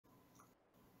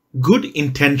Good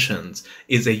Intentions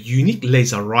is a unique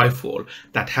laser rifle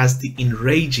that has the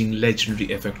Enraging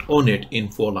legendary effect on it in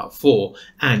Fallout 4,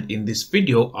 and in this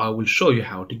video I will show you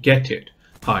how to get it.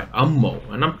 Hi, I'm Mo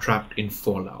and I'm trapped in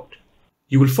Fallout.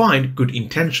 You will find Good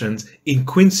Intentions in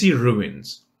Quincy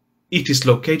Ruins. It is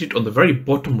located on the very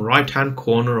bottom right hand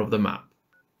corner of the map.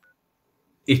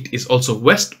 It is also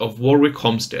west of Warwick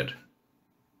Homestead.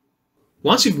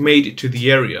 Once you've made it to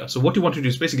the area, so what you want to do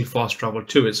is basically fast travel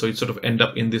to it, so you sort of end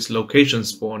up in this location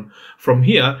spawn. From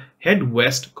here, head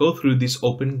west, go through these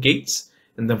open gates,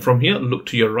 and then from here, look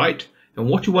to your right. And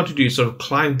what you want to do is sort of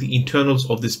climb the internals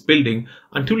of this building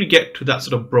until you get to that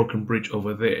sort of broken bridge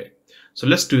over there. So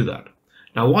let's do that.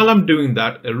 Now, while I'm doing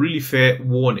that, a really fair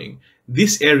warning.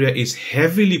 This area is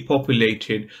heavily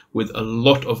populated with a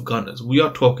lot of gunners. We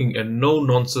are talking a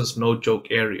no-nonsense,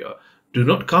 no-joke area. Do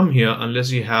not come here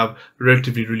unless you have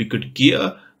relatively really good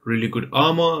gear, really good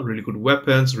armor, really good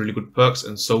weapons, really good perks,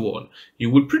 and so on. You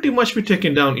will pretty much be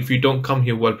taken down if you don't come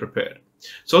here well prepared.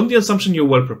 So on the assumption you're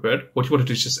well prepared, what you want to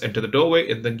do is just enter the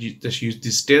doorway and then you just use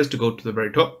these stairs to go to the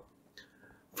very top.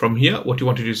 From here, what you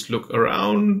want to do is look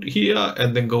around here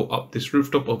and then go up this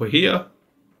rooftop over here.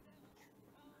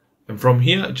 And from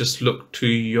here, just look to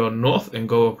your north and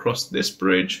go across this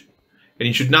bridge. And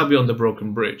you should now be on the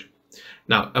broken bridge.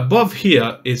 Now, above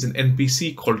here is an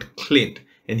NPC called Clint,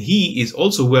 and he is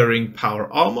also wearing power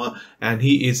armor, and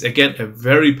he is again a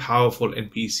very powerful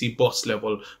NPC boss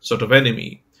level sort of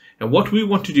enemy. And what we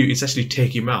want to do is actually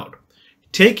take him out.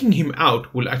 Taking him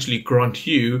out will actually grant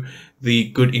you the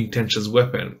Good Intentions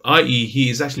weapon, i.e. he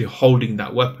is actually holding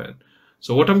that weapon.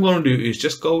 So what I'm going to do is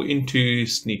just go into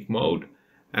sneak mode,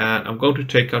 and I'm going to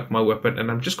take out my weapon, and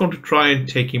I'm just going to try and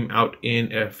take him out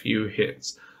in a few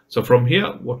hits. So from here,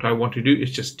 what I want to do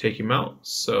is just take him out.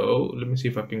 So let me see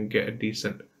if I can get a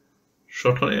decent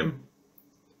shot on him.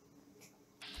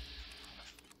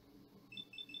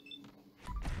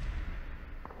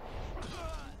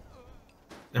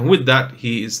 And with that,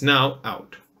 he is now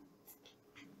out.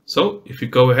 So if you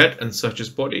go ahead and search his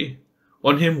body,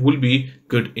 on him will be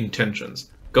Good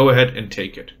Intentions. Go ahead and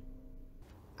take it.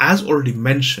 As already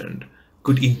mentioned,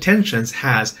 Good Intentions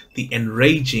has the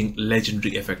Enraging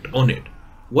legendary effect on it.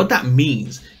 What that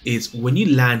means is when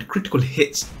you land critical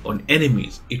hits on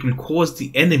enemies, it will cause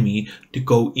the enemy to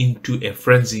go into a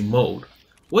frenzy mode.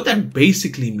 What that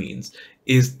basically means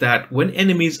is that when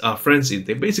enemies are frenzied,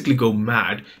 they basically go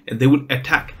mad and they will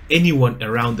attack anyone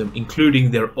around them,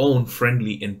 including their own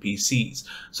friendly NPCs.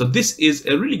 So this is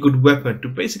a really good weapon to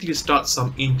basically start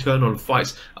some internal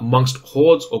fights amongst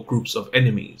hordes or groups of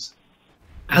enemies.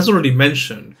 As already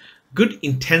mentioned, Good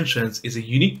Intentions is a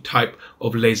unique type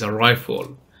of laser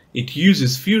rifle. It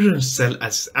uses fusion cell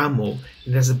as ammo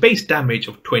and has a base damage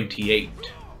of 28.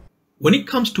 When it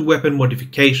comes to weapon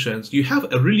modifications, you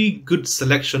have a really good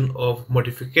selection of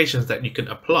modifications that you can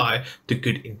apply to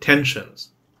Good Intentions.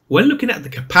 When looking at the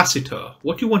capacitor,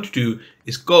 what you want to do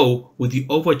is go with the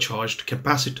overcharged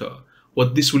capacitor.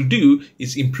 What this will do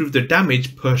is improve the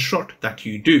damage per shot that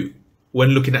you do. When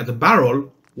looking at the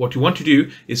barrel, what you want to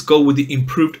do is go with the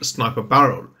improved sniper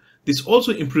barrel. This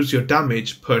also improves your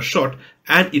damage per shot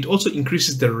and it also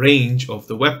increases the range of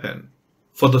the weapon.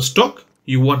 For the stock,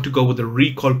 you want to go with the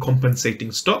recoil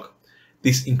compensating stock.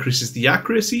 This increases the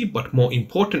accuracy, but more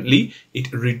importantly,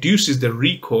 it reduces the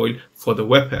recoil for the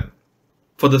weapon.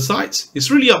 For the sights, it's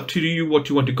really up to you what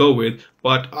you want to go with,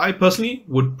 but I personally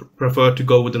would prefer to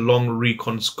go with the long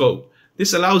recon scope.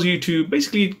 This allows you to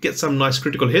basically get some nice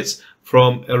critical hits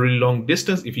from a really long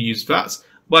distance if you use VATS,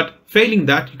 but failing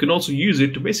that, you can also use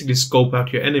it to basically scope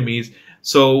out your enemies.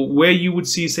 So where you would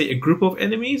see, say, a group of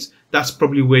enemies, that's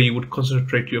probably where you would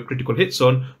concentrate your critical hits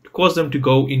on to cause them to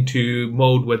go into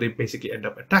mode where they basically end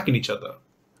up attacking each other.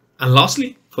 And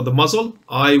lastly, for the muzzle,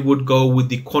 I would go with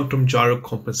the quantum gyro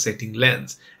compensating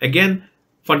lens. Again,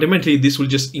 fundamentally, this will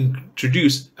just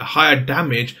introduce a higher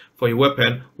damage for your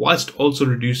weapon whilst also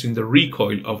reducing the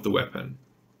recoil of the weapon.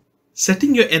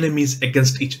 Setting your enemies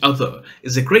against each other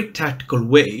is a great tactical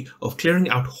way of clearing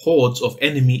out hordes of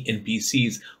enemy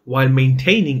NPCs while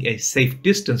maintaining a safe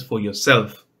distance for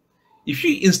yourself. If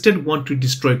you instead want to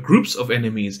destroy groups of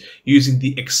enemies using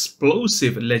the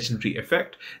explosive legendary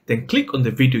effect, then click on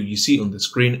the video you see on the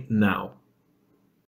screen now.